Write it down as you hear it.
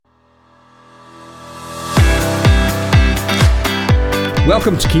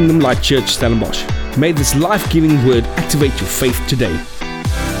Welcome to Kingdom Light Church Stellenbosch. May this life-giving word activate your faith today.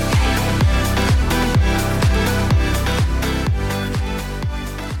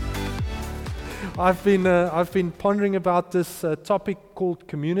 I've been pondering about this topic called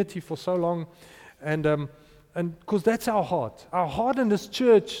community for so long, and because that's our heart. Our heart in this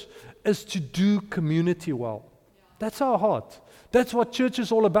church is to do community well. That's our heart. That's what church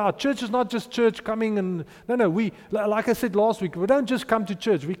is all about. Church is not just church coming and no. We, like I said last week, we don't just come to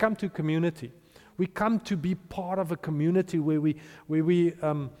church. We come to community. We come to be part of a community where we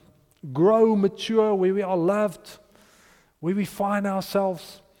grow, mature, where we are loved, where we find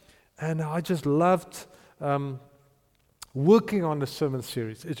ourselves. And I just loved working on the sermon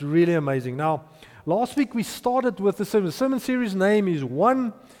series. It's really amazing. Now, last week we started with the sermon. The sermon series name is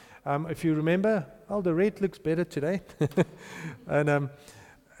One. If you remember, the red looks better today. and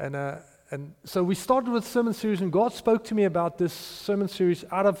so we started with sermon series, and God spoke to me about this sermon series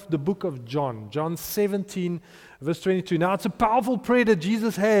out of the book of John 17, verse 22. Now, it's a powerful prayer that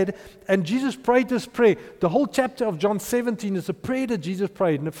Jesus had, and Jesus prayed this prayer. The whole chapter of John 17 is a prayer that Jesus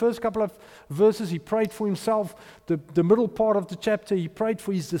prayed. In the first couple of verses, he prayed for himself. The middle part of the chapter, he prayed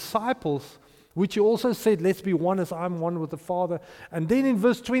for his disciples, which he also said, let's be one as I'm one with the Father. And then in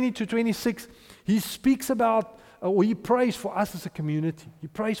verse 20 to 26, he speaks about, or he prays for us as a community. He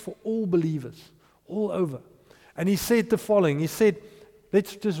prays for all believers, all over. And he said the following. He said,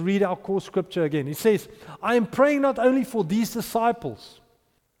 let's just read our core scripture again. He says, I am praying not only for these disciples.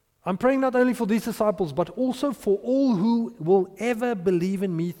 I'm praying not only for these disciples, but also for all who will ever believe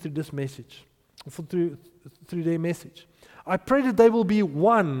in me through this message, through their message. I pray that they will be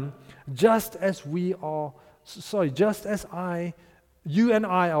one, just as you and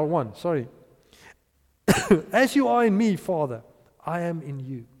I are one. As you are in me, Father, I am in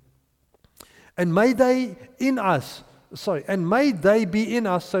you. And may they be in us so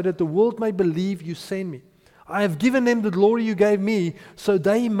that the world may believe you sent me. I have given them the glory you gave me, so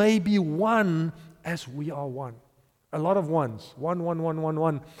they may be one as we are one. A lot of ones.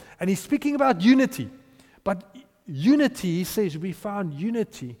 One. And he's speaking about unity. But unity, he says, we found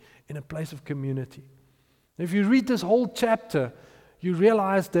unity in a place of community. If you read this whole chapter, you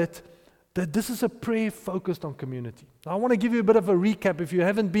realize that this is a prayer focused on community. Now, I want to give you a bit of a recap. If you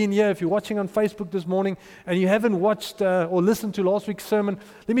haven't been here, if you're watching on Facebook this morning and you haven't watched or listened to last week's sermon,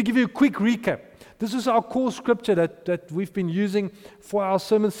 let me give you a quick recap. This is our core scripture that we've been using for our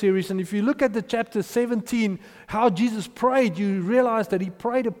sermon series. And if you look at the chapter 17, how Jesus prayed, you realize that he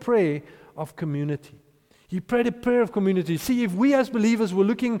prayed a prayer of community. He prayed a prayer of community. See, if we as believers were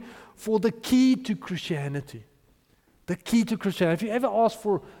looking for the key to Christianity, have you ever asked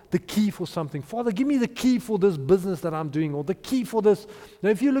for the key for something? Father, give me the key for this business that I'm doing, or the key for this.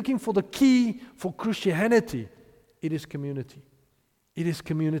 Now, if you're looking for the key for Christianity, it is community. It is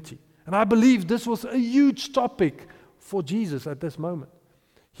community. And I believe this was a huge topic for Jesus at this moment.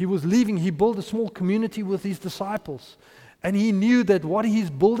 He was leaving. He built a small community with his disciples. And he knew that what he's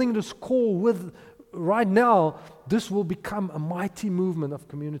building this core with right now, this will become a mighty movement of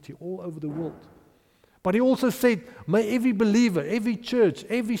community all over the world. But he also said, may every believer, every church,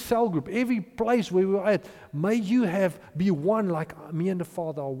 every cell group, every place where we're at, may you be one like me and the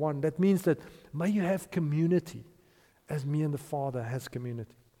Father are one. That means that may you have community as me and the Father has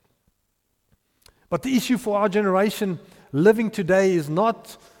community. But the issue for our generation living today is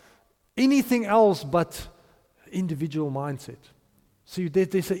not anything else but individual mindset. See,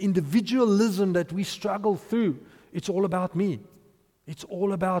 there's an individualism that we struggle through. It's all about me. It's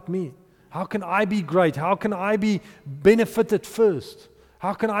all about me. How can I be great? How can I be benefited first?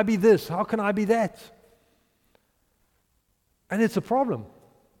 How can I be this? How can I be that? And it's a problem.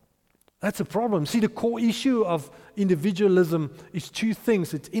 That's a problem. See, the core issue of individualism is two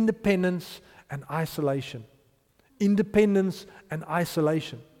things. It's independence and isolation. Independence and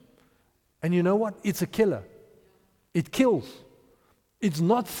isolation. And you know what? It's a killer. It kills. It's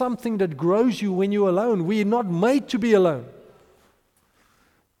not something that grows you when you're alone. We're not made to be alone.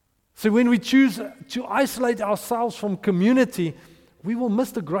 So when we choose to isolate ourselves from community, we will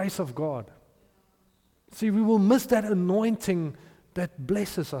miss the grace of God. See, we will miss that anointing that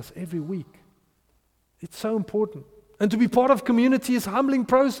blesses us every week. It's so important. And to be part of community is a humbling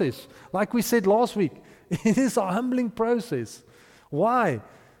process. Like we said last week, it is a humbling process. Why?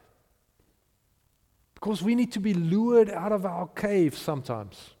 Because we need to be lured out of our cave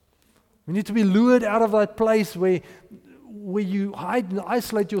sometimes. We need to be lured out of that place where you hide and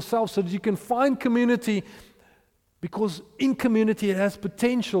isolate yourself so that you can find community, because in community it has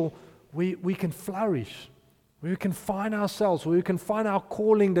potential where we can flourish, where we can find ourselves, where we can find our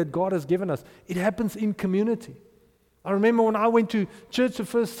calling that God has given us. It happens in community. I remember when I went to church the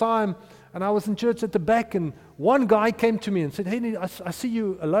first time, and I was in church at the back, and one guy came to me and said, "Hey, I see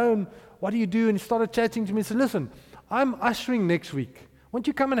you alone. What do you do?" And he started chatting to me and said, "Listen, I'm ushering next week. Won't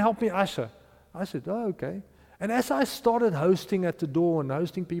you come and help me usher?" I said, "Oh, okay." And as I started hosting at the door and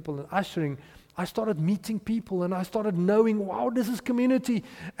hosting people and ushering, I started meeting people and I started knowing, wow, this is community.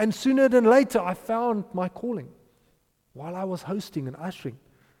 And sooner than later, I found my calling while I was hosting and ushering.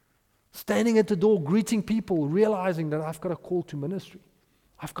 Standing at the door, greeting people, realizing that I've got a call to ministry.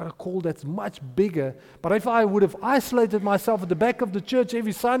 I've got a call that's much bigger. But if I would have isolated myself at the back of the church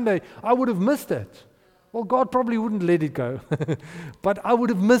every Sunday, I would have missed that. Well, God probably wouldn't let it go. But I would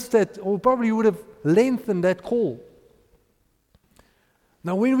have missed that, or probably would have lengthened that call.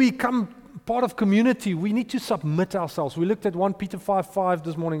 Now, when we come part of community, we need to submit ourselves. We looked at 1 Peter 5:5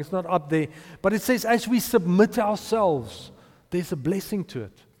 this morning. It's not up there. But it says, as we submit ourselves, there's a blessing to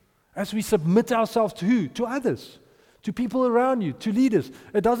it. As we submit ourselves to who? To others. To people around you, to leaders.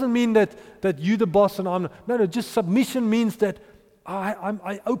 It doesn't mean that you're the boss and I'm... No, just submission means that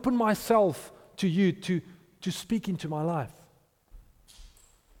I open myself to you to speak into my life.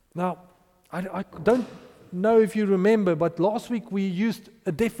 Now, I don't know if you remember, but last week we used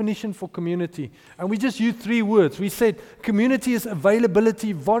a definition for community, and we just used 3 words. We said community is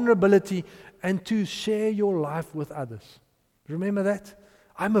availability, vulnerability, and to share your life with others. Remember that?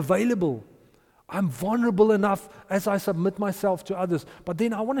 I'm available. I'm vulnerable enough as I submit myself to others, but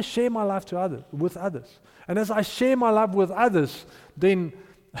then I want to share my life with others. And as I share my life with others, then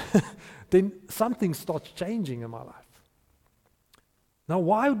then something starts changing in my life. Now,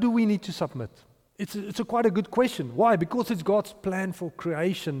 why do we need to submit? It's quite a good question. Why? Because it's God's plan for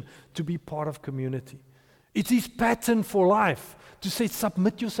creation to be part of community. It's His pattern for life to say,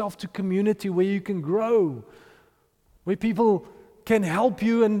 submit yourself to community where you can grow, where people can help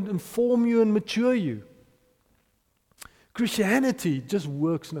you and inform you and mature you. Christianity just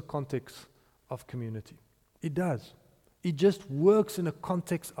works in the context of community. It does. It just works in a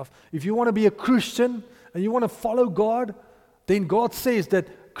context of, if you want to be a Christian and you want to follow God, then God says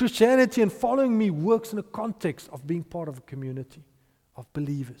that Christianity and following me works in a context of being part of a community of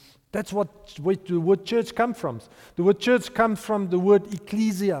believers. That's where the word church comes from. The word church comes from the word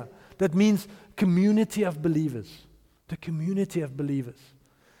ecclesia. That means community of believers. The community of believers.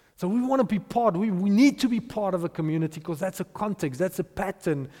 So we want to be part, we need to be part of a community because that's a context, that's a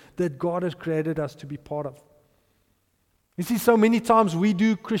pattern that God has created us to be part of. You see, so many times we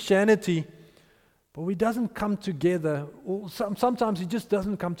do Christianity, but it doesn't come together, or sometimes it just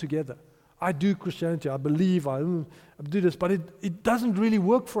doesn't come together. I do Christianity, I believe, I do this, but it doesn't really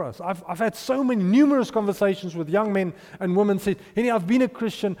work for us. I've had so many, numerous conversations with young men and women said, "Henny, I've been a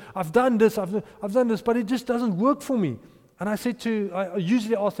Christian, I've done this, I've done this, but it just doesn't work for me." And I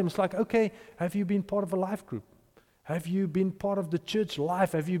usually ask them, it's like, okay, have you been part of a life group? Have you been part of the church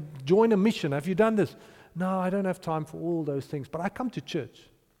life? Have you joined a mission? Have you done this? No, I don't have time for all those things, but I come to church.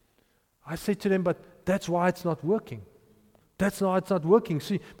 I say to them, but that's why it's not working. That's why it's not working.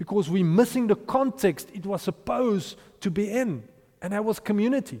 See, because we're missing the context it was supposed to be in, and that was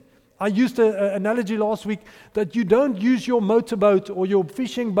community. I used an analogy last week that you don't use your motorboat or your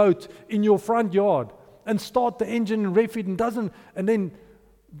fishing boat in your front yard and start the engine and rev it and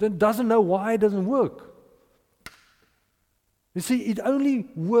then doesn't know why it doesn't work. You see, it only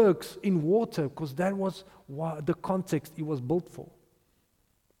works in water because that was the context it was built for.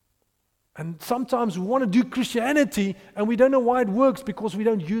 And sometimes we want to do Christianity and we don't know why it works because we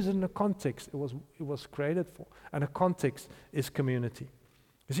don't use it in the context it was created for. And the context is community.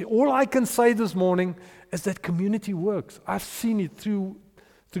 You see, all I can say this morning is that community works. I've seen it through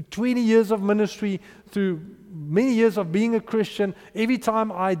 20 years of ministry, through many years of being a Christian. Every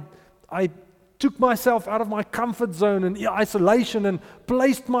time I took myself out of my comfort zone and isolation and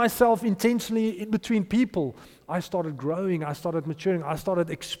placed myself intentionally in between people, I started growing, I started maturing, I started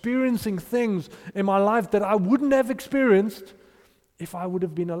experiencing things in my life that I wouldn't have experienced if I would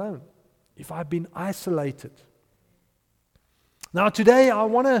have been alone, if I'd been isolated. Now today I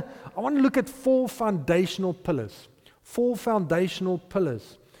want to look at 4 foundational pillars. 4 foundational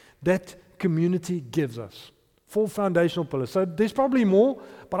pillars that community gives us. 4 foundational pillars. So there's probably more,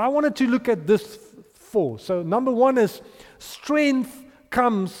 but I wanted to look at this 4. So number 1 is strength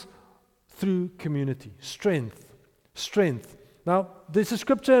comes through community. Strength. Now, there's a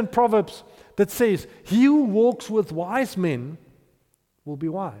scripture in Proverbs that says, "He who walks with wise men will be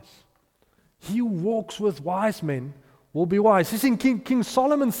wise." He who walks with wise men will be wise. You see, King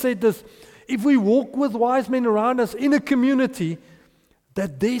Solomon said this, if we walk with wise men around us in a community,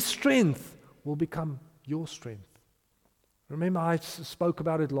 that their strength will become your strength. Remember I spoke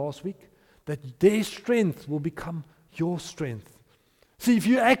about it last week? That their strength will become your strength. See, if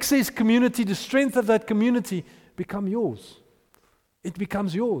you access community, the strength of that community becomes yours. It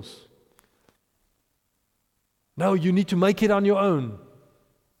becomes yours. No, you need to make it on your own.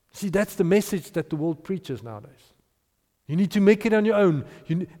 See, that's the message that the world preaches nowadays. You need to make it on your own.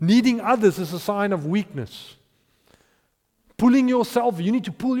 Needing others is a sign of weakness. Pulling yourself, you need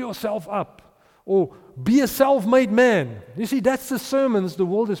to pull yourself up. Or be a self-made man. You see, that's the sermons the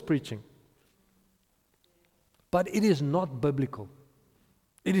world is preaching. But it is not biblical.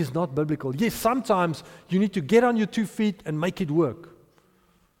 It is not biblical. Yes, sometimes you need to get on your 2 feet and make it work.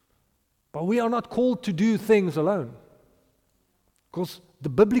 But we are not called to do things alone. Because the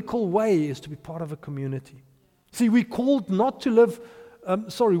biblical way is to be part of a community. See, we're called not to live,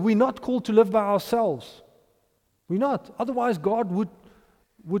 we're not called to live by ourselves. We're not. Otherwise, God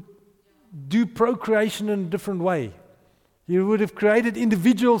would do procreation in a different way. He would have created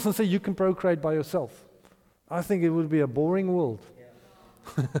individuals and say, you can procreate by yourself. I think it would be a boring world.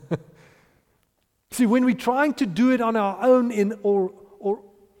 Yeah. See, when we're trying to do it on our own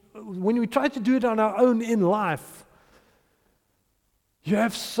when we try to do it on our own in life,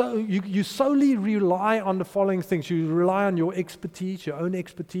 you solely rely on the following things. You rely on your expertise, your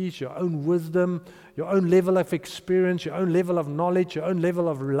own wisdom, your own level of experience, your own level of knowledge, your own level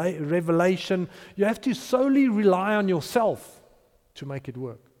of revelation. You have to solely rely on yourself to make it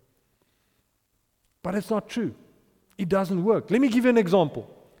work. But it's not true. It doesn't work. Let me give you an example.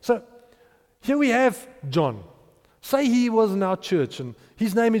 So, here we have John. Say he was in our church, and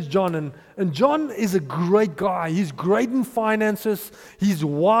his name is John, and John is a great guy. He's great in finances, he's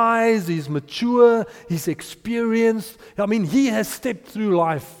wise, he's mature, he's experienced. I mean, he has stepped through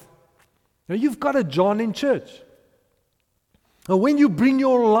life. Now, you've got a John in church. Now, when you bring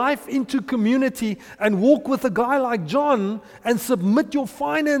your life into community and walk with a guy like John and submit your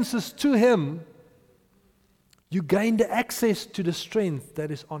finances to him, you gain the access to the strength that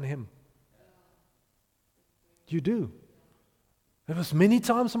is on him. You do. There was many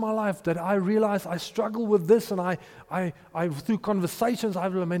times in my life that I realized I struggle with this, and I through conversations, I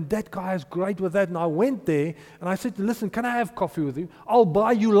realized, man, that guy is great with that. And I went there and I said, listen, can I have coffee with you? I'll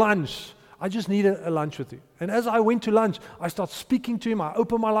buy you lunch. I just need a lunch with you. And as I went to lunch, I start speaking to him. I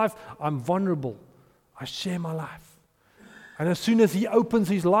open my life. I'm vulnerable. I share my life. And as soon as he opens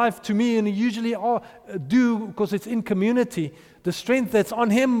his life to me, and he usually do because it's in community, the strength that's on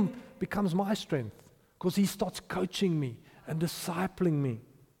him becomes my strength. Because he starts coaching me and discipling me.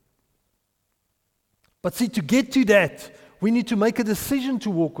 But see, to get to that, we need to make a decision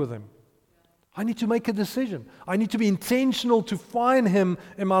to walk with him. I need to make a decision. I need to be intentional to find him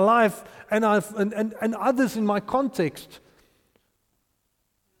in my life and others in my context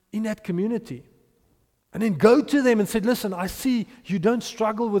in that community. And then go to them and say, listen, I see you don't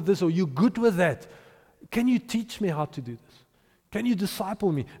struggle with this, or you're good with that. Can you teach me how to do this? Can you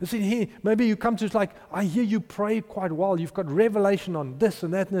disciple me? And say, hey, maybe you come to it's like, I hear you pray quite well. You've got revelation on this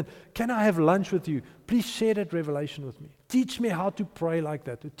and that and that. Can I have lunch with you? Please share that revelation with me. Teach me how to pray like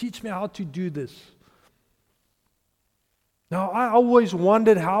that. Teach me how to do this. Now, I always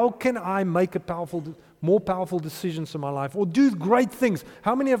wondered, how can I make more powerful decisions in my life, or do great things?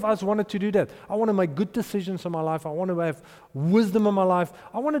 How many of us wanted to do that? I want to make good decisions in my life. I want to have wisdom in my life.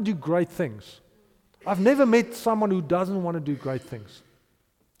 I want to do great things. I've never met someone who doesn't want to do great things.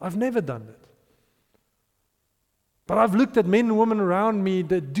 I've never done that. But I've looked at men and women around me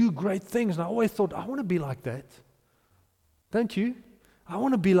that do great things, and I always thought, I want to be like that. Don't you? I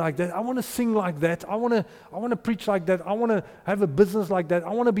want to be like that. I want to sing like that. I want to preach like that. I want to have a business like that. I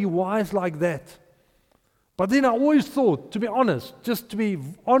want to be wise like that. But then I always thought, to be honest, just to be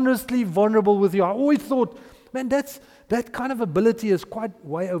honestly vulnerable with you, I always thought, man, that kind of ability is quite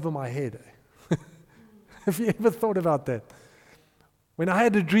way over my head. Have you ever thought about that? When I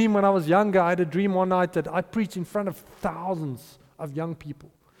had a dream when I was younger, I had a dream one night that I preached in front of thousands of young people.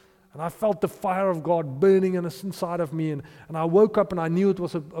 And I felt the fire of God burning inside of me. And I woke up and I knew it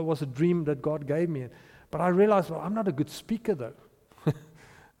was a dream that God gave me. But I realized, well, I'm not a good speaker though.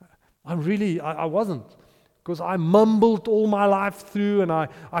 I wasn't. Because I mumbled all my life through, and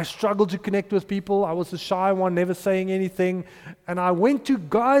I struggled to connect with people. I was the shy one, never saying anything. And I went to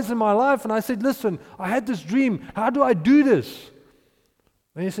guys in my life and I said, listen, I had this dream. How do I do this?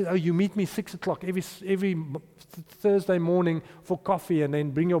 And he said, oh, you meet me 6 o'clock every Thursday morning for coffee, and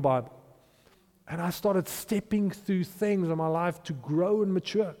then bring your Bible. And I started stepping through things in my life to grow and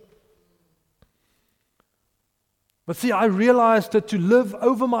mature. But see, I realized that to live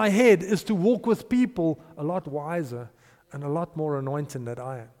over my head is to walk with people a lot wiser and a lot more anointed than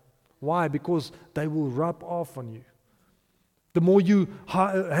I am. Why? Because they will rub off on you. The more you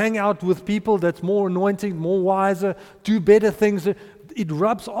hang out with people that's more anointing, more wiser, do better things, it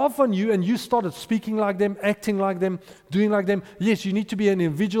rubs off on you and you started speaking like them, acting like them, doing like them. Yes, you need to be an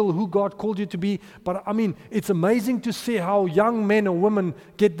individual who God called you to be. But I mean, it's amazing to see how young men or women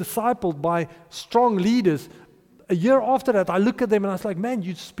get discipled by strong leaders. A year after that, I look at them and I was like, man,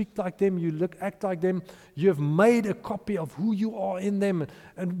 you speak like them, you act like them. You have made a copy of who you are in them.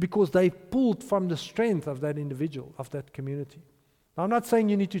 And because they pulled from the strength of that individual, of that community. Now, I'm not saying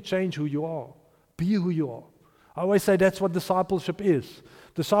you need to change who you are. Be who you are. I always say that's what discipleship is.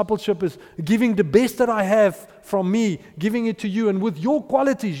 Discipleship is giving the best that I have from me, giving it to you, and with your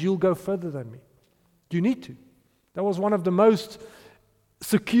qualities, you'll go further than me. You need to. That was one of the most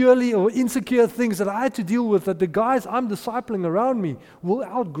securely or insecure things that I had to deal with, that the guys I'm discipling around me will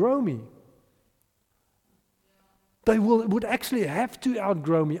outgrow me. They would actually have to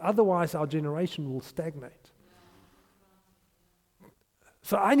outgrow me, otherwise our generation will stagnate.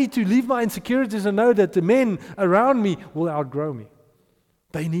 So I need to leave my insecurities and know that the men around me will outgrow me.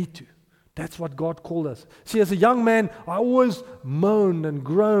 They need to. That's what God called us. See, as a young man, I always moaned and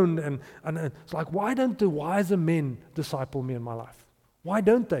groaned and it's like, why don't the wiser men disciple me in my life? Why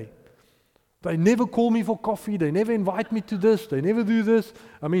don't they? They never call me for coffee. They never invite me to this. They never do this.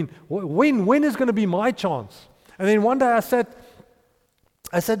 I mean, when is going to be my chance? And then one day I sat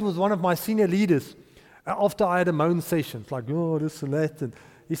with one of my senior leaders after I had a moan session. It's like, oh, this and that. And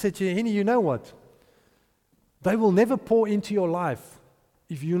he said to me, Henny, you know what? They will never pour into your life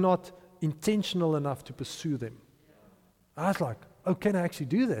if you're not intentional enough to pursue them. I was like, oh, can I actually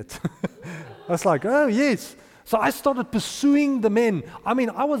do that? I was like, oh, yes. So I started pursuing the men. I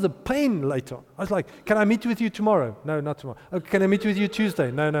mean, I was a pain later. I was like, can I meet with you tomorrow? No, not tomorrow. Okay, can I meet with you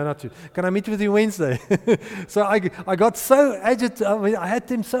Tuesday? No, not Tuesday. Can I meet with you Wednesday? So I got so agitated. I mean, I had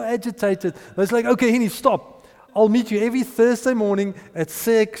them so agitated. I was like, okay, Henny, stop. I'll meet you every Thursday morning at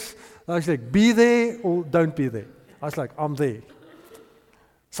 6. I was like, be there or don't be there. I was like, I'm there.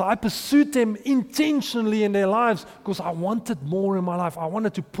 So I pursued them intentionally in their lives because I wanted more in my life. I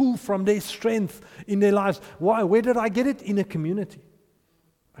wanted to pull from their strength in their lives. Why? Where did I get it? In a community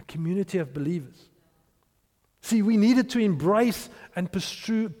of believers. See, we needed to embrace and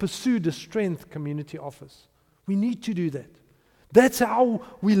pursue the strength community offers. We need to do that. That's how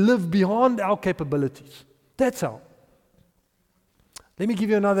we live beyond our capabilities. That's how. Let me give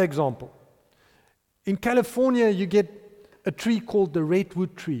you another example. In California, you get a tree called the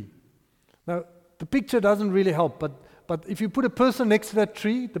redwood tree. Now, the picture doesn't really help, but if you put a person next to that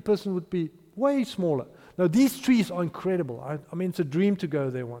tree, the person would be way smaller. Now, these trees are incredible. I mean, it's a dream to go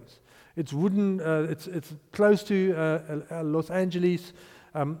there once. It's wooden. It's close to Los Angeles,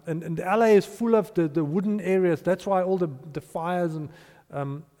 and LA is full of the wooden areas. That's why all the fires and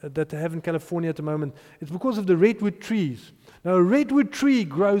that they have in California at the moment. It's because of the redwood trees. Now, a redwood tree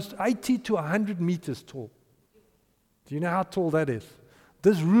grows 80 to 100 meters tall. Do you know how tall that is?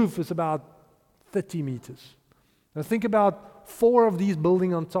 This roof is about 30 meters. Now think about 4 of these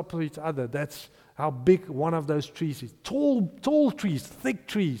building on top of each other. That's how big one of those trees is. Tall trees, thick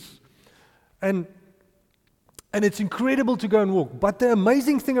trees. And it's incredible to go and walk. But the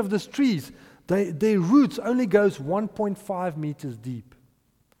amazing thing of these trees, their roots only goes 1.5 meters deep.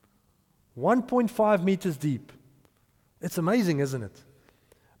 1.5 meters deep. It's amazing, isn't it?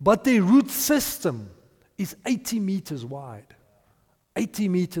 But their root system is 80 meters wide. 80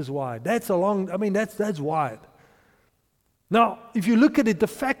 meters wide. That's wide. Now, if you look at it, the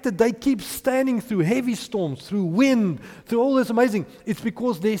fact that they keep standing through heavy storms, through wind, through all this amazing, it's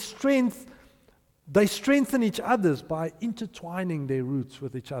because they strengthen each other's by intertwining their roots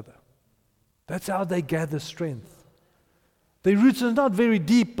with each other. That's how they gather strength. Their roots are not very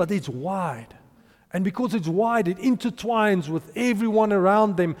deep, but it's wide. And because it's wide, it intertwines with everyone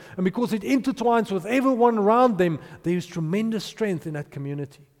around them. And because it intertwines with everyone around them, there is tremendous strength in that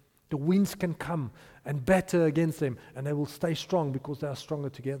community. The winds can come and batter against them, and they will stay strong because they are stronger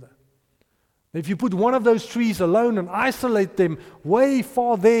together. If you put one of those trees alone and isolate them way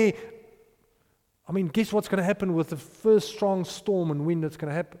far there, I mean, guess what's going to happen with the first strong storm and wind that's going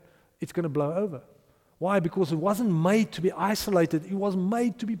to happen? It's going to blow over. Why? Because it wasn't made to be isolated. It was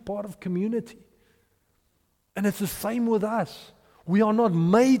made to be part of community. And it's the same with us. We are not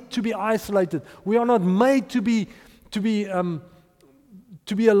made to be isolated. We are not made to be alone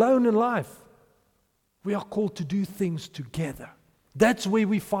in life. We are called to do things together. That's where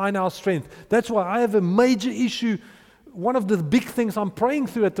we find our strength. That's why I have a major issue. One of the big things I'm praying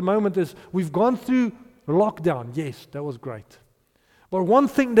through at the moment is we've gone through lockdown. Yes, that was great. But one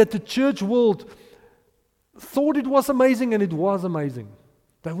thing that the church world thought it was amazing, and it was amazing,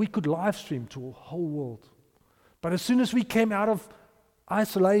 that we could live stream to a whole world. But as soon as we came out of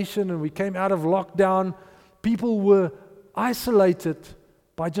isolation and we came out of lockdown, people were isolated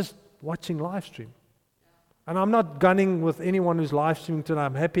by just watching live stream. And I'm not gunning with anyone who's live streaming tonight.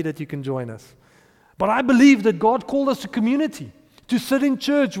 I'm happy that you can join us. But I believe that God called us to community, to sit in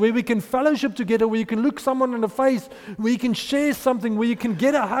church where we can fellowship together, where you can look someone in the face, where you can share something, where you can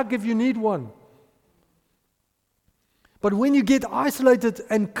get a hug if you need one. But when you get isolated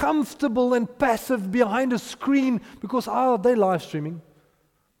and comfortable and passive behind a screen because, they're live streaming,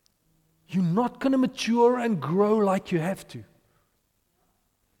 you're not going to mature and grow like you have to.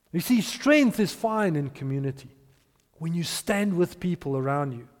 You see, strength is fine in community when you stand with people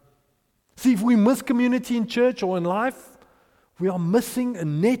around you. See, if we miss community in church or in life, we are missing a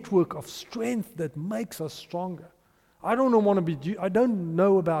network of strength that makes us stronger. I don't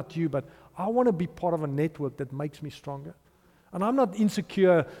know about you, but I want to be part of a network that makes me stronger. And I'm not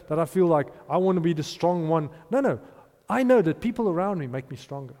insecure that I feel like I want to be the strong one. No. I know that people around me make me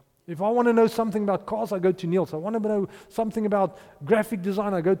stronger. If I want to know something about cars, I go to Niels. I want to know something about graphic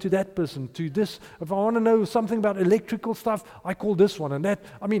design, I go to that person, to this. If I want to know something about electrical stuff, I call this one and that.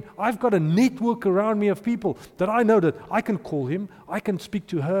 I've got a network around me of people that I know that I can call him, I can speak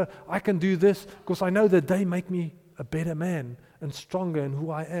to her, I can do this, because I know that they make me a better man and stronger in who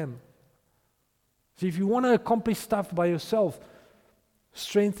I am. See, if you want to accomplish stuff by yourself,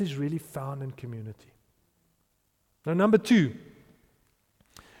 strength is really found in community. Now, number 2,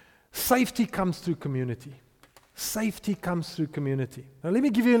 safety comes through community. Safety comes through community. Now, let me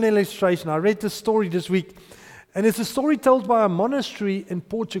give you an illustration. I read this story this week, and it's a story told by a monastery in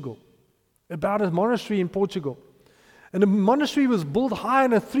Portugal, about a monastery in Portugal. And the monastery was built high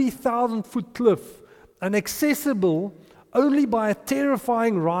on a 3,000-foot cliff and accessible only by a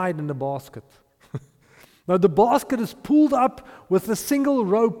terrifying ride in a basket. Now, the basket is pulled up with a single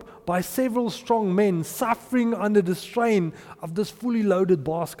rope by several strong men suffering under the strain of this fully loaded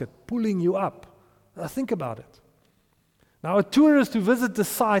basket, pulling you up. Now, think about it. Now, a tourist who visited the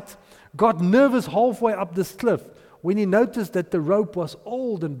site got nervous halfway up this cliff when he noticed that the rope was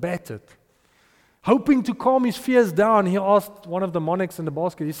old and battered. Hoping to calm his fears down, he asked one of the monks in the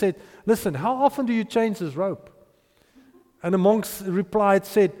basket, he said, "Listen, how often do you change this rope?" And the monks replied,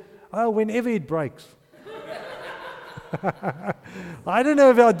 "Whenever it breaks." I don't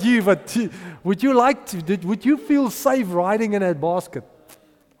know about you, but would you feel safe riding in that basket?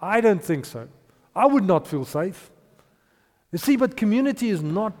 I don't think so. I would not feel safe. You see, but community is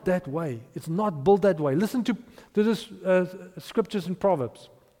not that way. It's not built that way. Listen to this scriptures in Proverbs.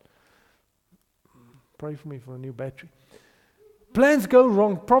 Pray for me for a new battery. Plans go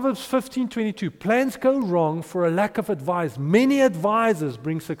wrong. Proverbs 15:22. Plans go wrong for a lack of advice. Many advisors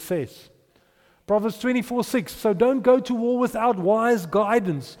bring success. Proverbs 24:6. So don't go to war without wise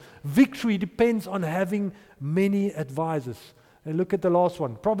guidance. Victory depends on having many advisors. And look at the last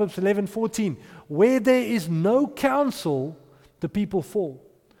one. Proverbs 11:14. Where there is no counsel, the people fall.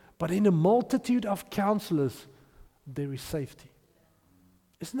 But in a multitude of counselors, there is safety.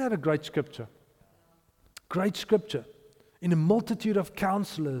 Isn't that a great scripture? Great scripture. In a multitude of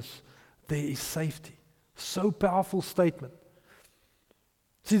counselors, there is safety. So powerful statement.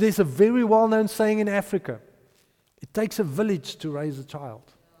 See, there's a very well-known saying in Africa. It takes a village to raise a child.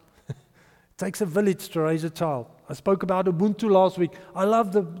 It takes a village to raise a child. I spoke about Ubuntu last week. I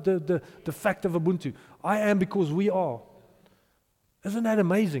love the fact of Ubuntu. I am because we are. Isn't that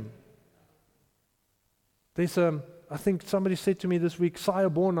amazing? There's I think somebody said to me this week,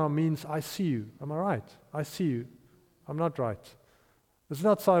 Sayabona means I see you. Am I right? I see you. I'm not right. It's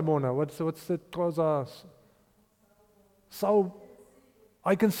not Sayabona. What's that cause? So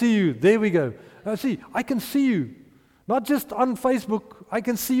I can see you. There we go. Now see, I can see you. Not just on Facebook. I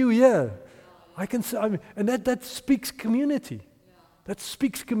can see you here. I can see, and that speaks community. That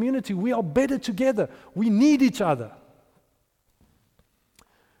speaks community. We are better together. We need each other.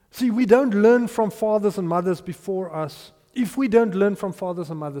 See, we don't learn from fathers and mothers before us. If we don't learn from fathers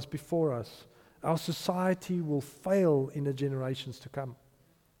and mothers before us, our society will fail in the generations to come.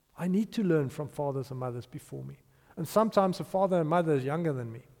 I need to learn from fathers and mothers before me. And sometimes a father and mother is younger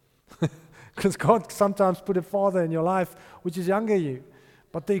than me. Because God sometimes put a father in your life which is younger than you.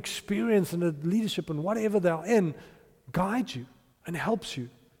 But the experience and the leadership and whatever they're in guides you and helps you.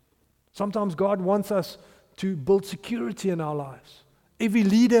 Sometimes God wants us to build security in our lives. Every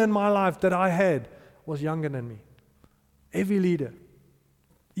leader in my life that I had was younger than me. Every leader.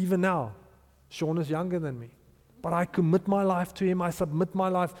 Even now, Sean is younger than me. But I commit my life to him. I submit my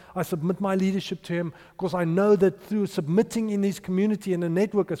life. I submit my leadership to him because I know that through submitting in his community and a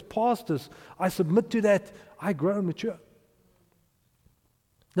network as pastors, I submit to that, I grow and mature.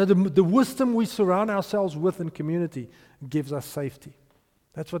 Now, the wisdom we surround ourselves with in community gives us safety.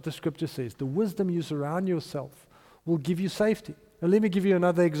 That's what the scripture says. The wisdom you surround yourself will give you safety. Now, let me give you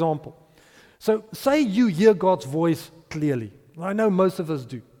another example. So, say you hear God's voice clearly. I know most of us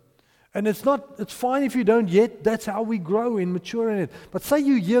do. And it's fine if you don't yet. That's how we grow and mature in it. But say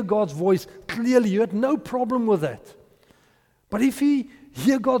you hear God's voice clearly. You had no problem with that. But if you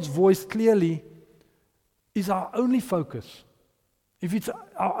hear God's voice clearly, is our only focus. If it's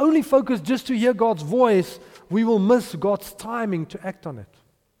our only focus just to hear God's voice, we will miss God's timing to act on it.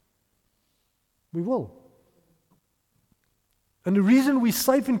 We will. And the reason we're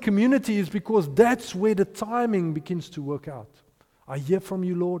safe in community is because that's where the timing begins to work out. I hear from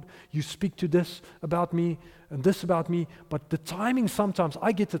you, Lord. You speak to this about me and this about me. But the timing, sometimes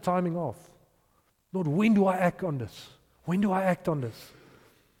I get the timing off. Lord, when do I act on this? When do I act on this?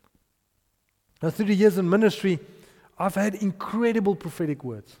 Now, 30 years in ministry, I've had incredible prophetic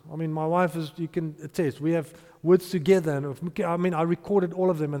words. I mean, my wife you can attest, we have words together. And I recorded all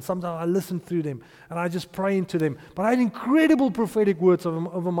of them, and sometimes I listen through them, and I just pray into them. But I had incredible prophetic words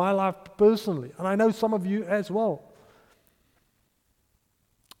over my life personally, and I know some of you as well.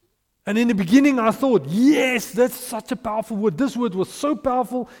 And in the beginning, I thought, yes, that's such a powerful word. This word was so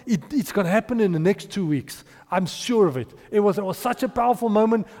powerful, it's going to happen in the next 2 weeks. I'm sure of it. It was such a powerful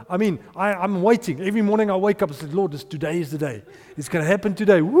moment. I mean, I'm waiting. Every morning I wake up and say, Lord, today is the day. It's going to happen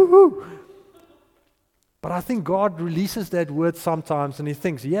today. Woohoo! But I think God releases that word sometimes, and He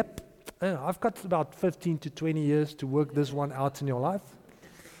thinks, yep, I've got about 15 to 20 years to work this one out in your life.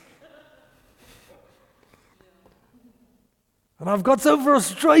 And I've got so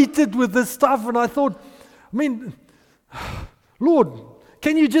frustrated with this stuff, and I thought, Lord,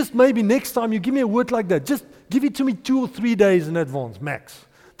 can you just maybe next time you give me a word like that, just give it to me 2 or 3 days in advance, max.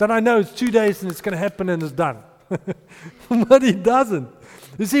 Then I know it's 2 days and it's going to happen and it's done. But He doesn't.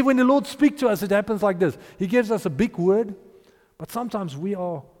 You see, when the Lord speaks to us, it happens like this. He gives us a big word, but sometimes we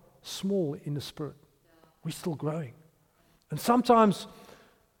are small in the spirit. We're still growing. And sometimes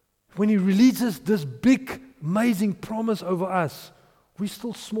when He releases this big, amazing promise over us, we're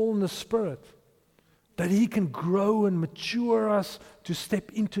still small in the spirit, that He can grow and mature us to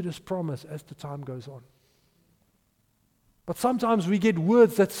step into this promise as the time goes on. But sometimes we get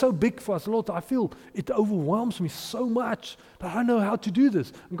words that's so big for us. Lord, I feel it overwhelms me so much that I don't know how to do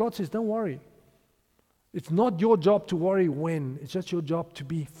this. And God says, don't worry. It's not your job to worry when. It's just your job to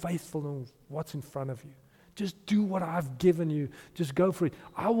be faithful in what's in front of you. Just do what I've given you. Just go for it.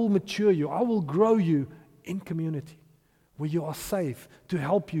 I will mature you. I will grow you in community where you are safe to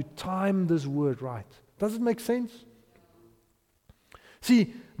help you time this word right. Does it make sense?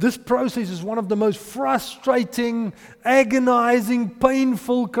 See, this process is one of the most frustrating, agonizing,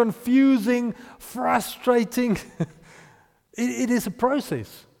 painful, confusing, frustrating. It is a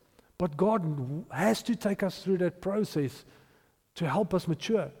process. But God has to take us through that process to help us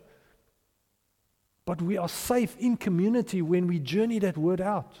mature. But we are safe in community when we journey that word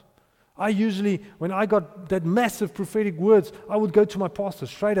out. I usually, when I got that massive prophetic words, I would go to my pastor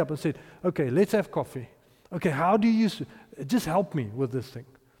straight up and say, okay, let's have coffee. Okay, how do you, just help me with this thing.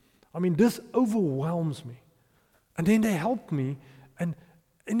 This overwhelms me. And then they help me, and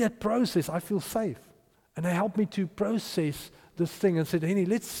in that process, I feel safe. And they help me to process this thing and said, Henny,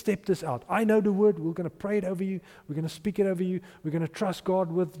 let's step this out. I know the word. We're going to pray it over you. We're going to speak it over you. We're going to trust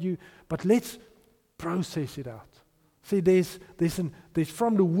God with you. But let's process it out. See, there's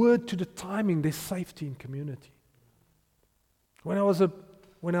from the word to the timing, there's safety in community. When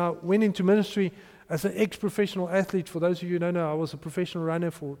I went into ministry as an ex-professional athlete, for those of you who don't know, I was a professional runner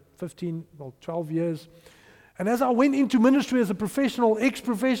for 12 years. And as I went into ministry as a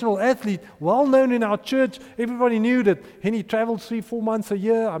ex-professional athlete, well known in our church, everybody knew that Henny travels 3-4 months a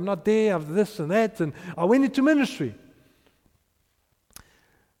year. I'm not there, I have this and that. And I went into ministry.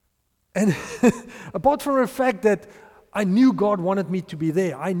 And apart from the fact that I knew God wanted me to be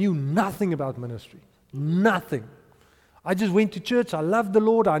there, I knew nothing about ministry. Nothing. I just went to church. I loved the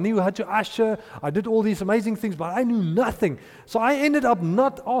Lord. I knew how to usher. I did all these amazing things, but I knew nothing. So I ended up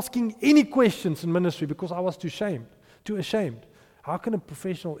not asking any questions in ministry because I was too ashamed. How can a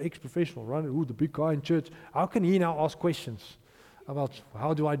ex-professional runner, the big guy in church, how can he now ask questions about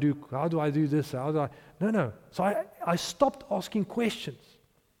how do I do this? No. So I stopped asking questions.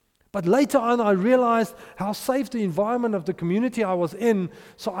 But later on, I realized how safe the environment of the community I was in.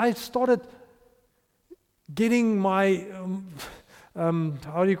 So I started getting my,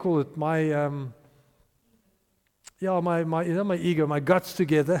 my ego, my guts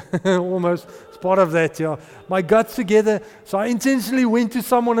together, almost, it's part of that, yeah. My guts together, so I intentionally went to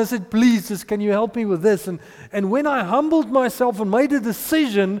someone and said, please, just can you help me with this? And when I humbled myself and made a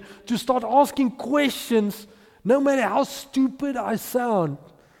decision to start asking questions, no matter how stupid I sound,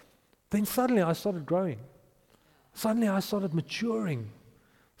 then suddenly I started growing. Suddenly I started maturing.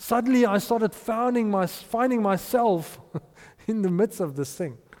 Suddenly I started finding myself in the midst of this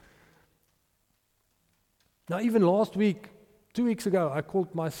thing. Now, even last week, 2 weeks ago, I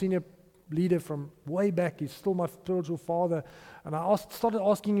called my senior leader from way back. He's still my spiritual father. And I started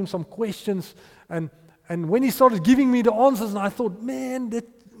asking him some questions. And when he started giving me the answers, and I thought, man,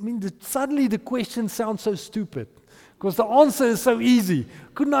 suddenly the questions sound so stupid. Because the answer is so easy.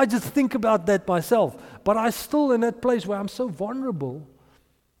 Couldn't I just think about that myself? But I'm still in that place where I'm so vulnerable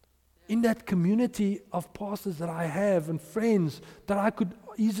in that community of pastors that I have and friends that I could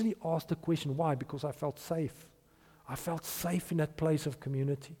easily ask the question, why? Because I felt safe. I felt safe in that place of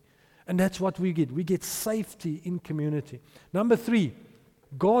community. And that's what we get. We get safety in community. Number 3,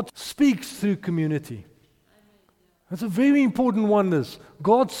 God speaks through community. That's a very important one, this.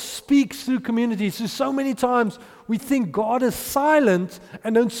 God speaks through community. So many times we think God is silent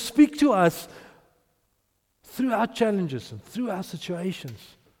and don't speak to us through our challenges and through our situations.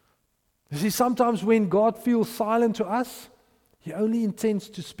 You see, sometimes when God feels silent to us, He only intends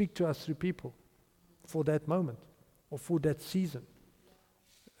to speak to us through people for that moment or for that season.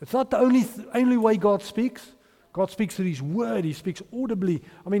 It's not the only way God speaks. God speaks through His Word. He speaks audibly.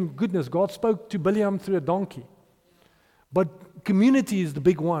 I mean, goodness, God spoke to Biliam through a donkey. But community is the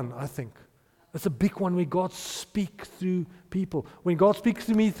big one, I think. It's a big one where God speaks through people. When God speaks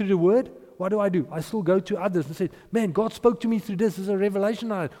to me through the Word, what do? I still go to others and say, man, God spoke to me through this. This is a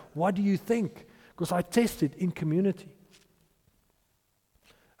revelation I had. What do you think? Because I tested in community.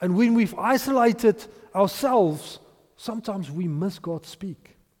 And when we've isolated ourselves, sometimes we miss God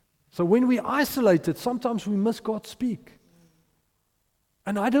speak. So when we isolated, sometimes we miss God speak.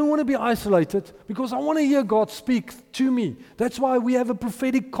 And I don't want to be isolated because I want to hear God speak to me. That's why we have a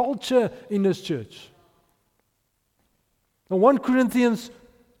prophetic culture in this church. Now 1 Corinthians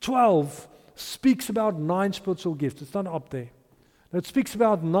 12 speaks about 9 spiritual gifts. It's not up there. It speaks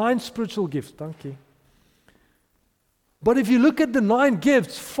about 9 spiritual gifts. Thank you. But if you look at the 9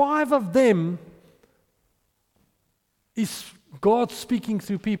 gifts, 5 of them is God speaking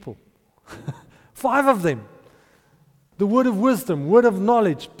through people. 5 of them. The word of wisdom, word of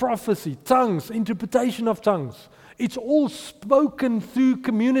knowledge, prophecy, tongues, interpretation of tongues. It's all spoken through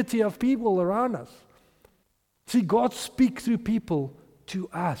community of people around us. See, God speaks through people to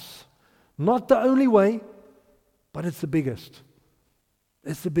us. Not the only way, but it's the biggest.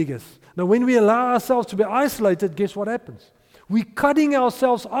 It's the biggest. Now, when we allow ourselves to be isolated, guess what happens? We're cutting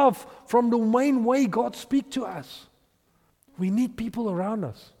ourselves off from the main way God speaks to us. We need people around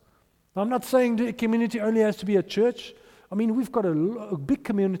us. Now, I'm not saying the community only has to be a church. I mean, we've got a big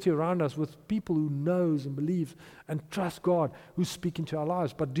community around us with people who knows and believes and trust God, who speak into our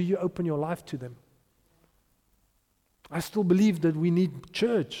lives. But do you open your life to them? I still believe that we need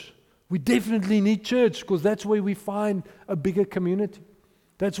church. We definitely need church because that's where we find a bigger community.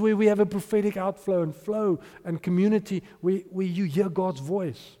 That's where we have a prophetic outflow and flow and community where you hear God's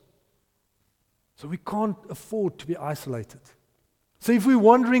voice. So we can't afford to be isolated. So if we're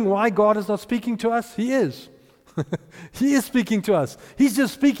wondering why God is not speaking to us, He is. He is speaking to us. He's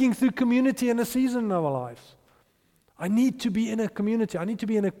just speaking through community in a season of our lives. I need to be in a community. I need to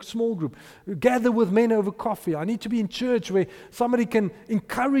be in a small group. Gather with men over coffee. I need to be in church where somebody can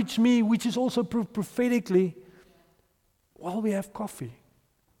encourage me, which is also prophetically, while we have coffee.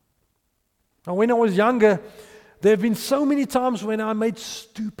 Now, when I was younger, there have been so many times when I made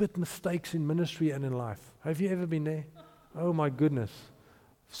stupid mistakes in ministry and in life. Have you ever been there? Oh my goodness.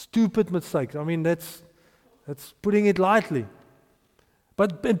 Stupid mistakes. I mean, that's putting it lightly.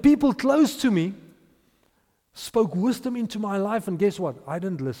 But people close to me spoke wisdom into my life, and guess what? I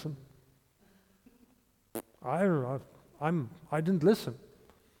didn't listen. I didn't listen.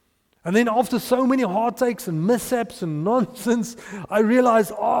 And then after so many heartaches and mishaps and nonsense, I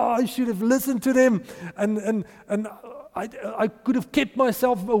realized, I should have listened to them, and I could have kept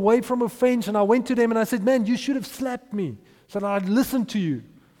myself away from offense. And I went to them and I said, man, you should have slapped me so that I'd listen to you.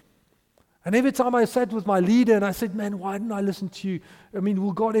 And every time I sat with my leader and I said, man, why didn't I listen to you? I mean,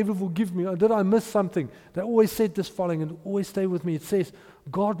 will God ever forgive me? Or did I miss something? They always said this following, and always stay with me. It says,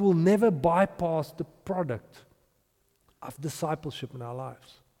 God will never bypass the product of discipleship in our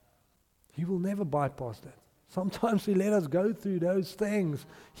lives. He will never bypass that. Sometimes He let us go through those things.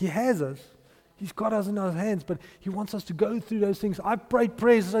 He has us. He's got us in our hands, but He wants us to go through those things. I prayed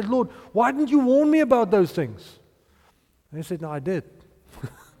prayers and said, Lord, why didn't you warn me about those things? And he said, no, I did.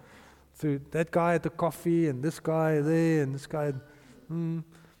 So that guy at the coffee and this guy there and this guy.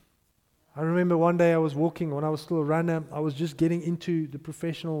 I remember one day I was walking, when I was still a runner, I was just getting into the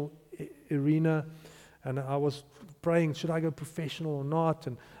professional arena, and I was praying, should I go professional or not?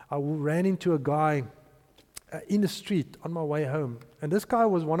 And I ran into a guy in the street on my way home. And this guy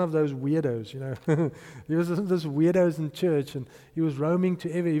was one of those weirdos, He was this weirdos in church, and he was roaming to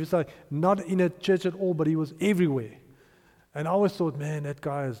everywhere. He was like not in a church at all, but he was everywhere. And I always thought, man, that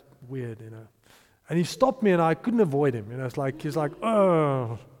guy is weird, And he stopped me, and I couldn't avoid him. It's like he's like,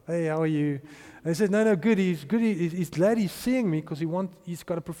 oh, hey, how are you? And he said, no, good. He's good. He's glad he's seeing me because he's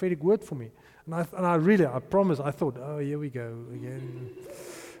got a prophetic word for me. And I promise, I thought, oh, here we go again.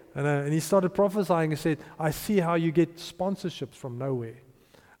 And he started prophesying and said, I see how you get sponsorships from nowhere.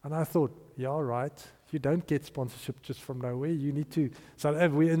 And I thought, yeah, all right. You don't get sponsorship just from nowhere. You need to.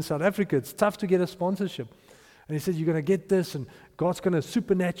 We're in South Africa. It's tough to get a sponsorship. And he said, you're going to get this, and God's going to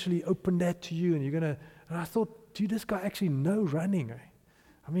supernaturally open that to you. And I thought, dude, this guy actually knows running.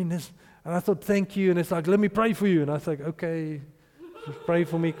 And I thought, thank you. And it's like, let me pray for you. And I was like, okay, just pray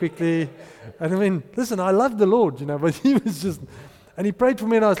for me quickly. And listen, I love the Lord, but he was just, and he prayed for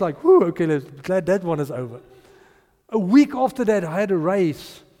me, and I was like, whew, okay, glad that one is over. A week after that, I had a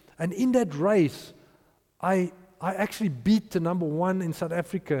race. And in that race, I actually beat the number one in South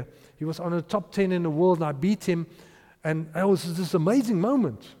Africa. He was on the top 10 in the world, and I beat him. And it was this amazing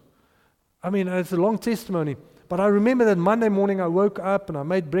moment. It's a long testimony. But I remember that Monday morning I woke up and I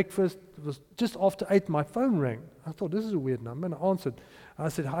made breakfast. It was just after 8, my phone rang. I thought, this is a weird number, and I answered. I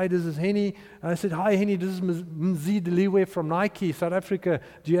said, hi, this is Henny. And I said, hi, Henny, this is Mzi Deliwe from Nike, South Africa.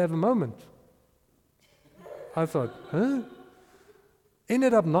 Do you have a moment? I thought, huh?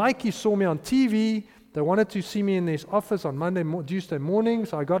 Ended up Nike saw me on TV. They wanted to see me in this office on Tuesday morning.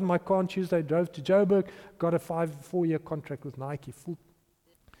 So I got in my car on Tuesday, drove to Joburg, got a 4-year contract with Nike.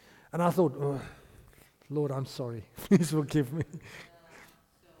 And I thought, oh, Lord, I'm sorry. Please forgive me.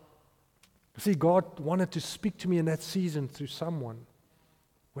 See, God wanted to speak to me in that season through someone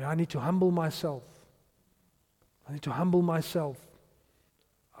where I need to humble myself. I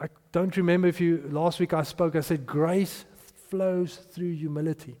don't remember last week I said, grace flows through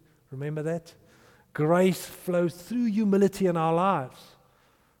humility. Remember that? Grace flows through humility in our lives.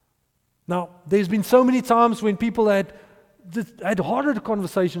 Now, there's been so many times when people had harder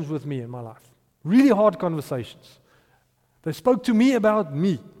conversations with me in my life. Really hard conversations. They spoke to me about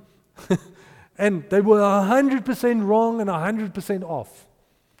me. And they were 100% wrong and 100% off.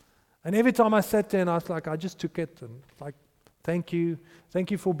 And every time I sat there and I was like, I just took it and like, thank you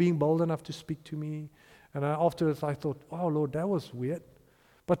for being bold enough to speak to me. And afterwards I thought, oh Lord, that was weird.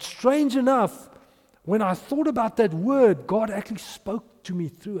 But strange enough, when I thought about that word, God actually spoke to me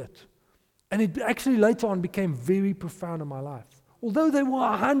through it. And it actually later on became very profound in my life. Although they were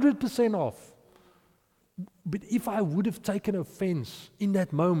 100% off. But if I would have taken offense in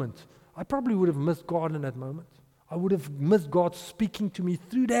that moment, I probably would have missed God in that moment. I would have missed God speaking to me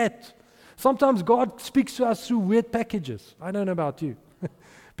through that. Sometimes God speaks to us through weird packages. I don't know about you.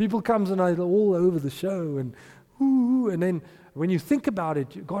 People comes and are all over the show and then when you think about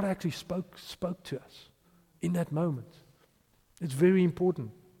it, God actually spoke to us in that moment. It's very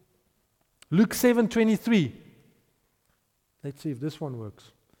important. Luke 7:23. Let's see if this one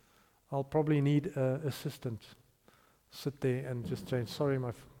works. I'll probably need an assistant. Sit there and just change. Sorry,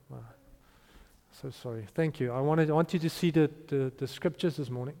 so sorry. Thank you. I want you to see the scriptures this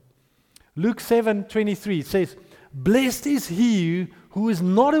morning. Luke 7:23 says, "Blessed is he who is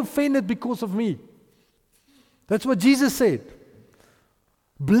not offended because of me." That's what Jesus said.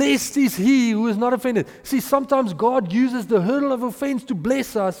 Blessed is he who is not offended. See, sometimes God uses the hurdle of offense to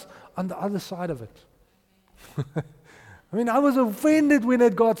bless us on the other side of it. I was offended when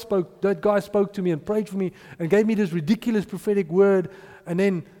that guy spoke to me and prayed for me and gave me this ridiculous prophetic word. And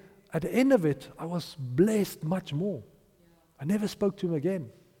then at the end of it, I was blessed much more. I never spoke to him again.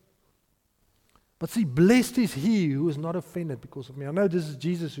 But see, blessed is he who is not offended because of me. I know this is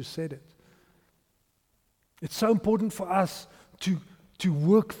Jesus who said it. It's so important for us to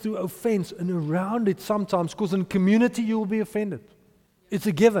work through offense and around it sometimes, because in community you will be offended. It's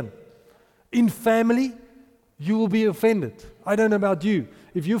a given. In family, you will be offended. I don't know about you.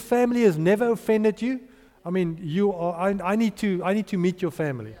 If your family has never offended you, I need to meet your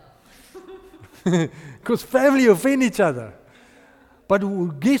family. Because family offend each other. But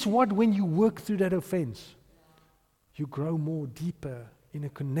guess what? When you work through that offense, you grow more deeper in a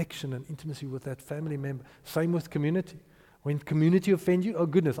connection and intimacy with that family member. Same with community. When community offend you, oh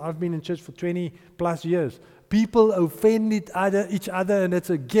goodness, I've been in church for 20 plus years. People offend each other and it's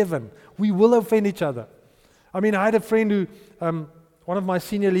a given. We will offend each other. I mean, I had a friend who, one of my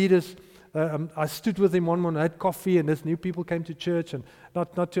senior leaders, I stood with him one morning, I had coffee, and this new people came to church, and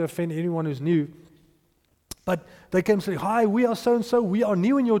not to offend anyone who's new, but they came and say, "Hi, we are so-and-so, we are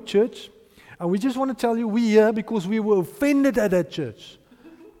new in your church, and we just want to tell you we're here because we were offended at that church."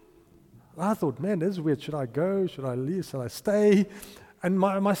 I thought, man, this is weird. Should I go? Should I leave? Should I stay? And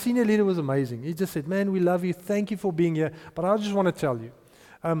my senior leader was amazing. He just said, "Man, we love you. Thank you for being here. But I just want to tell you,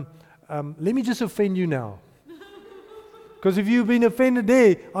 let me just offend you now. Because if you've been offended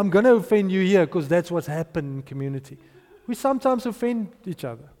there, I'm going to offend you here, because that's what's happened in community." We sometimes offend each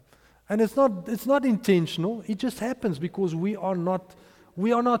other. And it's not intentional. It just happens because we are not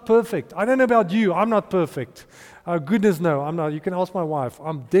perfect. I don't know about you. I'm not perfect. Goodness no, I'm not. You can ask my wife.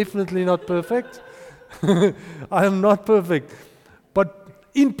 I'm definitely not perfect. I am not perfect. But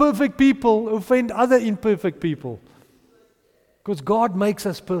imperfect people offend other imperfect people. Because God makes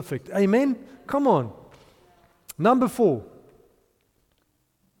us perfect. Amen? Come on. Number 4.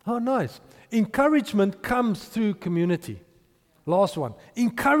 Oh, nice. Encouragement comes through community. Last one.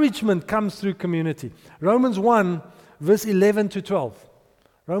 Encouragement comes through community. Romans 1, verse 11 to 12.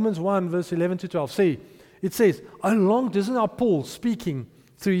 Romans 1, verse 11 to 12. See, it says, "I long," this is now Paul speaking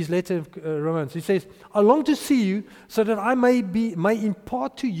through his letter of Romans. He says, "I long to see you so that I may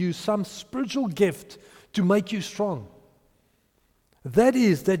impart to you some spiritual gift to make you strong. That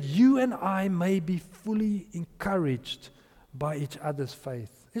is, that you and I may be fully encouraged by each other's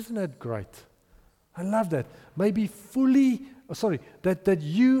faith." Isn't that great? I love that. That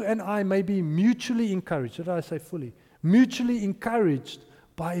you and I may be mutually encouraged. Did I say fully? Mutually encouraged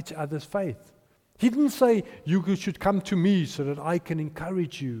by each other's faith. He didn't say, "You should come to me so that I can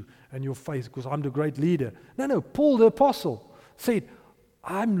encourage you and your faith because I'm the great leader." No. Paul the apostle said,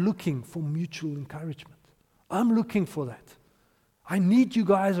 "I'm looking for mutual encouragement. I'm looking for that. I need you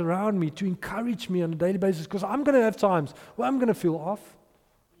guys around me to encourage me on a daily basis, because I'm going to have times where I'm going to feel off.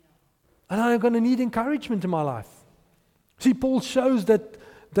 And I'm going to need encouragement in my life." See, Paul shows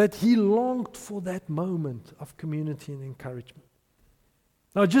that he longed for that moment of community and encouragement.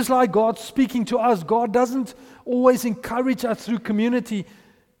 Now, just like God speaking to us, God doesn't always encourage us through community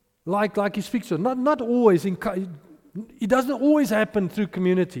like He speaks to us. Not always. It doesn't always happen through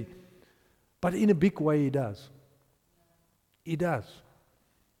community. But in a big way, it does. It does.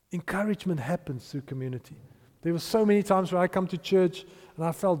 Encouragement happens through community. There were so many times where I come to church and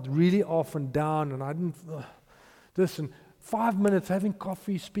I felt really off and down, and I didn't, and 5 minutes having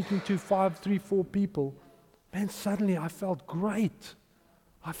coffee, speaking to 3, 4 people, man, suddenly I felt great.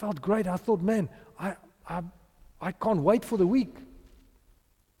 I thought, man, I can't wait for the week.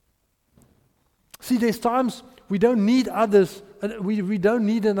 See, there's times we don't need others. We don't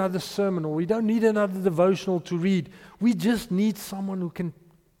need another sermon, or we don't need another devotional to read. We just need someone who can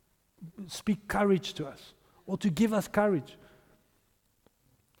speak courage to us, or to give us courage.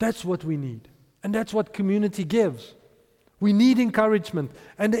 That's what we need. And that's what community gives. We need encouragement.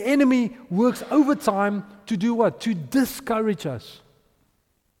 And the enemy works overtime to do what? To discourage us.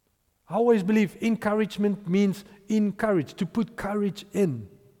 I always believe encouragement means encourage, to put courage in.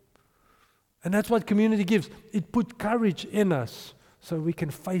 And that's what community gives. It puts courage in us so we can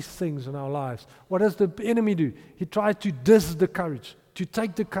face things in our lives. What does the enemy do? He tries to dis the courage, to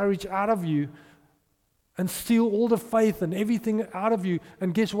take the courage out of you and steal all the faith and everything out of you.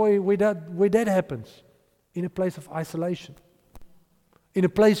 And guess where that happens? In a place of isolation. In a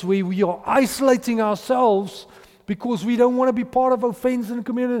place where we are isolating ourselves because we don't want to be part of offense in the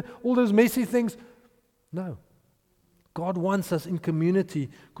community, all those messy things. No. God wants us in community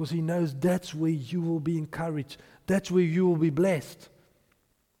because He knows that's where you will be encouraged. That's where you will be blessed.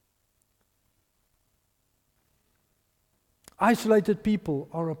 Isolated people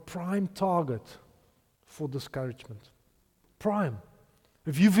are a prime target for discouragement. Prime.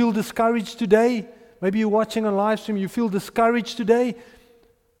 If you feel discouraged today, maybe you're watching on live stream, you feel discouraged today,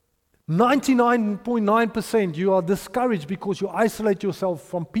 99.9% you are discouraged because you isolate yourself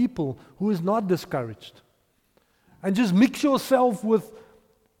from people who is not discouraged. And just mix yourself with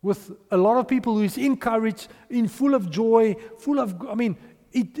a lot of people who is encouraged, full of joy,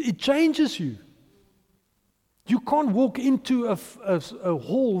 it changes you. You can't walk into a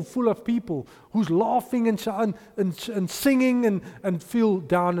hall full of people who's laughing and singing and feel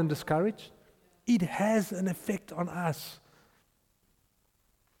down and discouraged. It has an effect on us.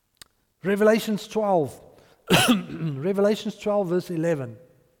 Revelations 12. Revelations 12 verse 11.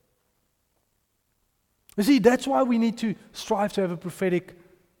 You see, that's why we need to strive to have a prophetic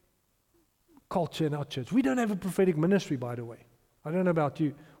culture in our church. We don't have a prophetic ministry, by the way. I don't know about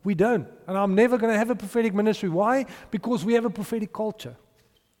you. We don't. And I'm never going to have a prophetic ministry. Why? Because we have a prophetic culture.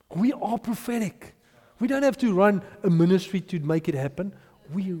 We are prophetic. We don't have to run a ministry to make it happen.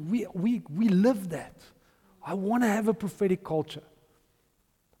 We live that. I want to have a prophetic culture.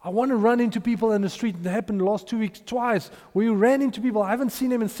 I want to run into people in the street. It happened the last 2 weeks twice. We ran into people. I haven't seen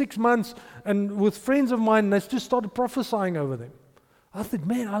them in 6 months. And with friends of mine, they just started prophesying over them. I thought,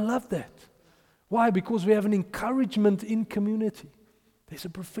 man, I love that. Why? Because we have an encouragement in community. There's a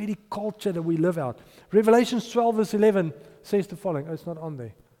prophetic culture that we live out. Revelations 12 verse 11 says the following. Oh, it's not on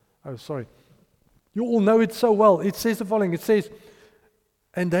there. Oh, sorry. You all know it so well. It says the following. It says,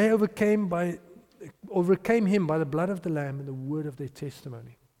 and they overcame him by the blood of the Lamb and the word of their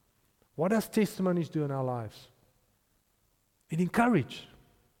testimony. What does testimonies do in our lives? It encourages.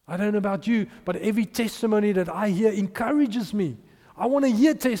 I don't know about you, but every testimony that I hear encourages me. I want to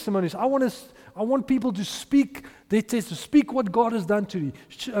hear testimonies. I want people to speak their testimony, speak what God has done to you.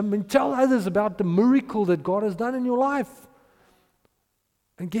 Tell others about the miracle that God has done in your life.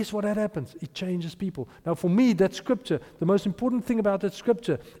 And guess what that happens? It changes people. Now for me, that scripture, the most important thing about that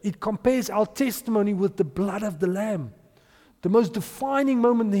scripture, it compares our testimony with the blood of the Lamb. The most defining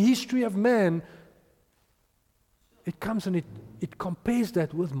moment in the history of man, it comes and it compares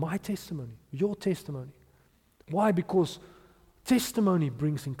that with my testimony, your testimony. Why? Because testimony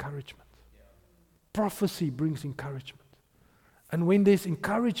brings encouragement. Prophecy brings encouragement. And when there's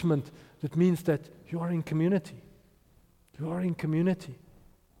encouragement, that means that you are in community. You are in community.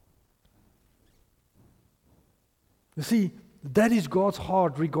 You see, that is God's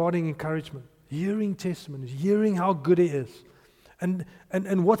heart regarding encouragement. Hearing testimonies, hearing how good it is. And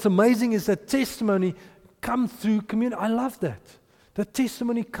what's amazing is that testimony comes through community. I love that. That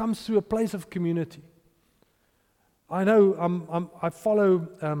testimony comes through a place of community. I know I follow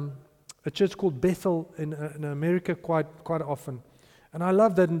a church called Bethel in America quite often. And I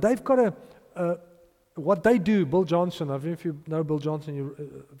love that. And they've got what they do, Bill Johnson, I don't know if you know Bill Johnson, you're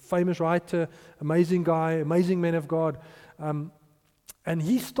a famous writer, amazing guy, amazing man of God. And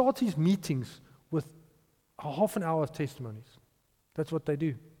he starts his meetings with a half an hour of testimonies. That's what they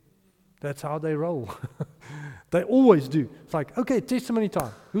do. That's how they roll. They always do. It's like, okay, testimony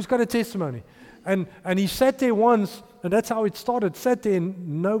time. Who's got a testimony? And he sat there once, and that's how it started. Sat there,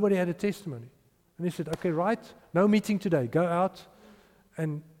 and nobody had a testimony. And he said, okay, right, no meeting today. Go out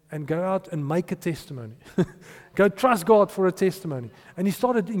and go out and make a testimony. Go trust God for a testimony. And he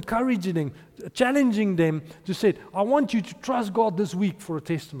started encouraging them, challenging them to say, I want you to trust God this week for a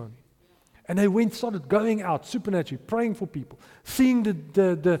testimony. And they started going out supernaturally, praying for people, seeing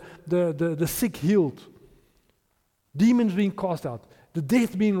the sick healed, demons being cast out, the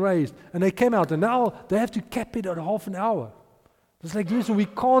death being raised. And they came out, and now they have to cap it at half an hour. It's like, listen, we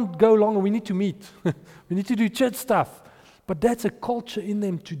can't go longer. We need to meet. We need to do church stuff. But that's a culture in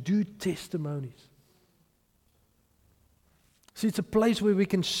them to do testimonies. See, it's a place where we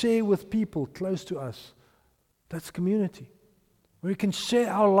can share with people close to us. That's community. We can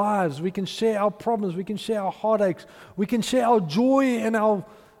share our lives, we can share our problems, we can share our heartaches, we can share our joy and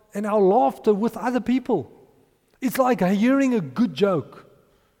our laughter with other people. It's like hearing a good joke.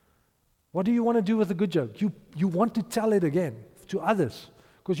 What do you want to do with a good joke? You want to tell it again to others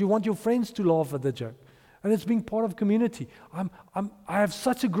because you want your friends to laugh at the joke. And it's being part of community. I have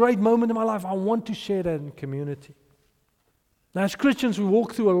such a great moment in my life. I want to share that in community. Now, as Christians, we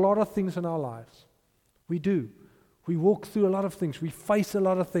walk through a lot of things in our lives. We do. We walk through a lot of things. We face a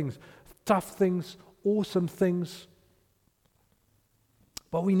lot of things. Tough things, awesome things.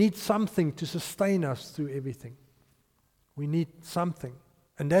 But we need something to sustain us through everything. We need something.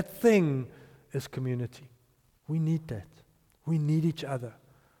 And that thing is community. We need that. We need each other.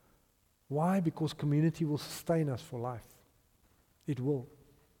 Why? Because community will sustain us for life. It will.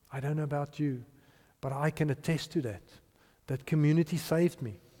 I don't know about you, but I can attest to that. That community saved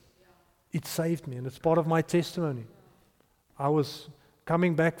me. It saved me, and it's part of my testimony. I was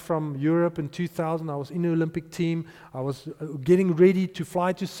coming back from Europe in 2000. I was in the Olympic team. I was getting ready to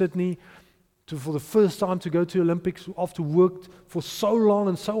fly to Sydney for the first time to go to Olympics after worked for so long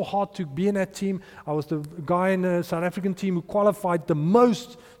and so hard to be in that team. I was the guy in the South African team who qualified the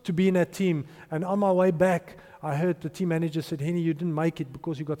most to be in that team. And on my way back, I heard the team manager said, Henny, you didn't make it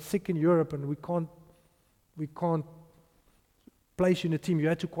because you got sick in Europe and we can't place you in the team. You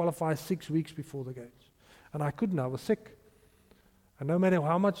had to qualify 6 weeks before the games. And I couldn't. I was sick. And no matter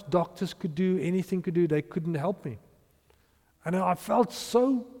how much doctors could do, anything could do, they couldn't help me. And I felt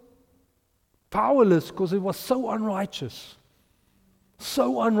so powerless because it was so unrighteous.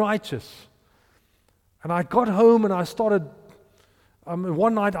 So unrighteous. And I got home and I started,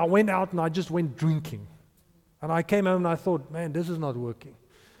 one night I went out and I just went drinking. And I came home and I thought, man, this is not working.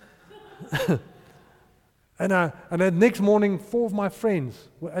 And the next morning, 4 of my friends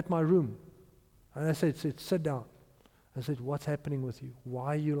were at my room. And I said, sit down. I said, what's happening with you?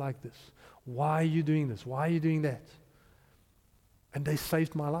 Why are you like this? Why are you doing this? Why are you doing that? And they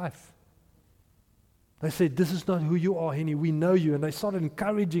saved my life. They said, this is not who you are, Henny. We know you. And they started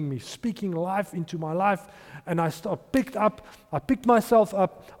encouraging me, speaking life into my life. And I picked myself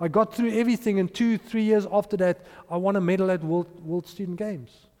up. I got through everything. And 2-3 years after that, I won a medal at World Student Games.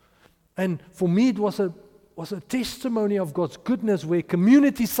 And for me, it was a testimony of God's goodness where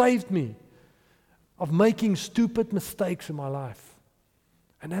community saved me of making stupid mistakes in my life.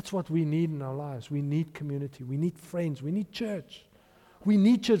 And that's what we need in our lives. We need community. We need friends. We need church. We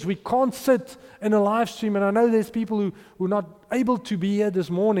need church. We can't sit in a live stream. And I know there's people who are not able to be here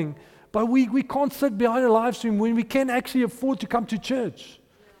this morning. But we can't sit behind a live stream when we can actually afford to come to church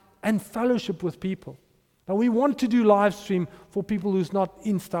and fellowship with people. Now we want to do live stream for people who's not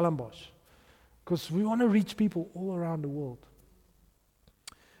in Stellenbosch. Because we want to reach people all around the world.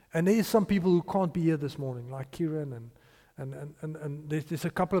 And there is some people who can't be here this morning, like Kieran and there's a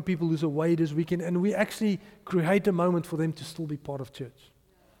couple of people who's away this weekend, and we actually create a moment for them to still be part of church.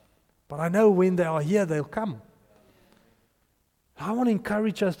 But I know when they are here, they'll come. I want to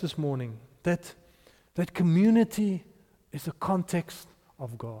encourage us this morning that community is the context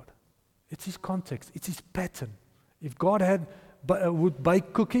of God. It's His context. It's His pattern. If God would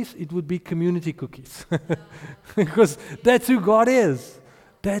bake cookies, it would be community cookies. Because that's who God is.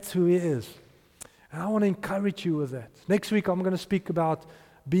 That's who He is. And I want to encourage you with that. Next week, I'm going to speak about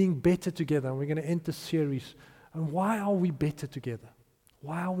being better together. And we're going to end the series. And why are we better together?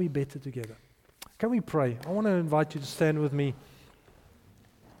 Why are we better together? Can we pray? I want to invite you to stand with me.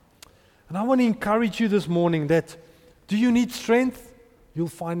 And I want to encourage you this morning that do you need strength? You'll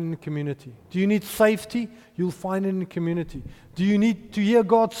find it in the community. Do you need safety? You'll find it in the community. Do you need to hear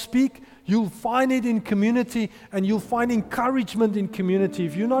God speak? You'll find it in community, and you'll find encouragement in community.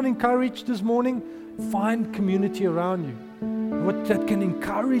 If you're not encouraged this morning, find community around you. What that can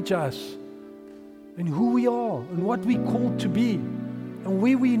encourage us in who we are and what we're called to be and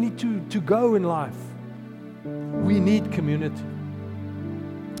where we need to go in life. We need community.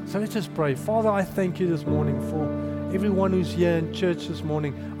 So let's just pray. Father, I thank you this morning for everyone who's here in church this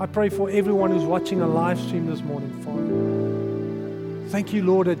morning. I pray for everyone who's watching a live stream this morning, Father. Thank you,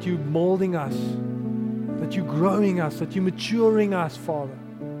 Lord, that you're molding us, that you're growing us, that you're maturing us, Father.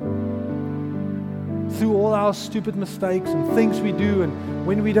 Through all our stupid mistakes and things we do, and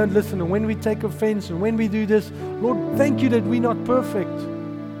when we don't listen, and when we take offense, and when we do this, Lord, thank you that we're not perfect.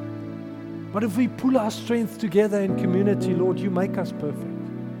 But if we pull our strength together in community, Lord, you make us perfect.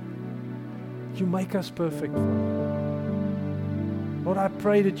 You make us perfect, Father. Lord, I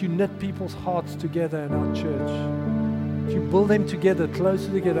pray that you knit people's hearts together in our church. You build them together, closer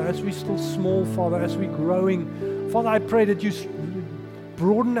together, as we're still small, Father, as we're growing. Father, I pray that you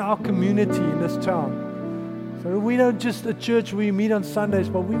broaden our community in this town. So we don't just a church where we meet on Sundays,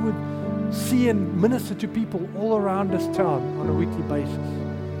 but we would see and minister to people all around this town on a weekly basis.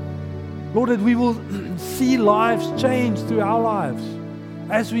 Lord, that we will see lives change through our lives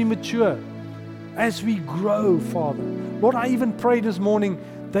as we mature, as we grow, Father. Lord, I even pray this morning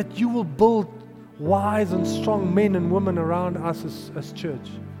that you will build wise and strong men and women around us as church.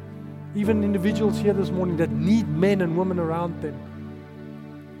 Even individuals here this morning that need men and women around them.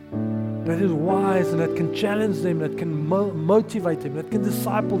 That is wise and that can challenge them, that can motivate them, that can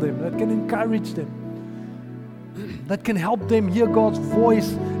disciple them, that can encourage them, that can help them hear God's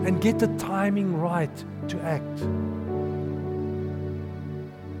voice and get the timing right to act.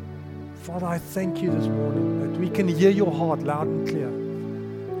 Father, I thank you this morning that we can hear your heart loud and clear,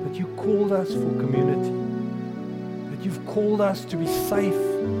 that you called us for community, that you've called us to be safe,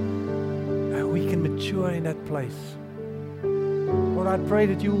 and we can mature in that place. Lord, I pray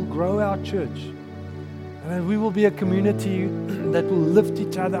that you will grow our church, and that we will be a community that will lift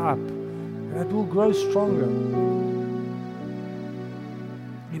each other up, and that will grow stronger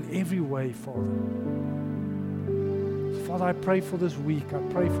in every way, Father. Father, I pray for this week. I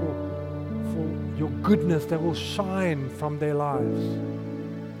pray for your goodness that will shine from their lives.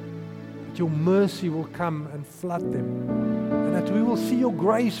 That your mercy will come and flood them. And that we will see your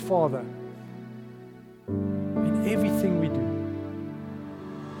grace, Father, in everything we do.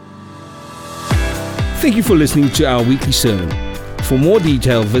 Thank you for listening to our weekly sermon. For more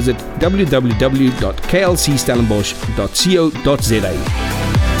detail, visit www.klcstellenbosch.co.za.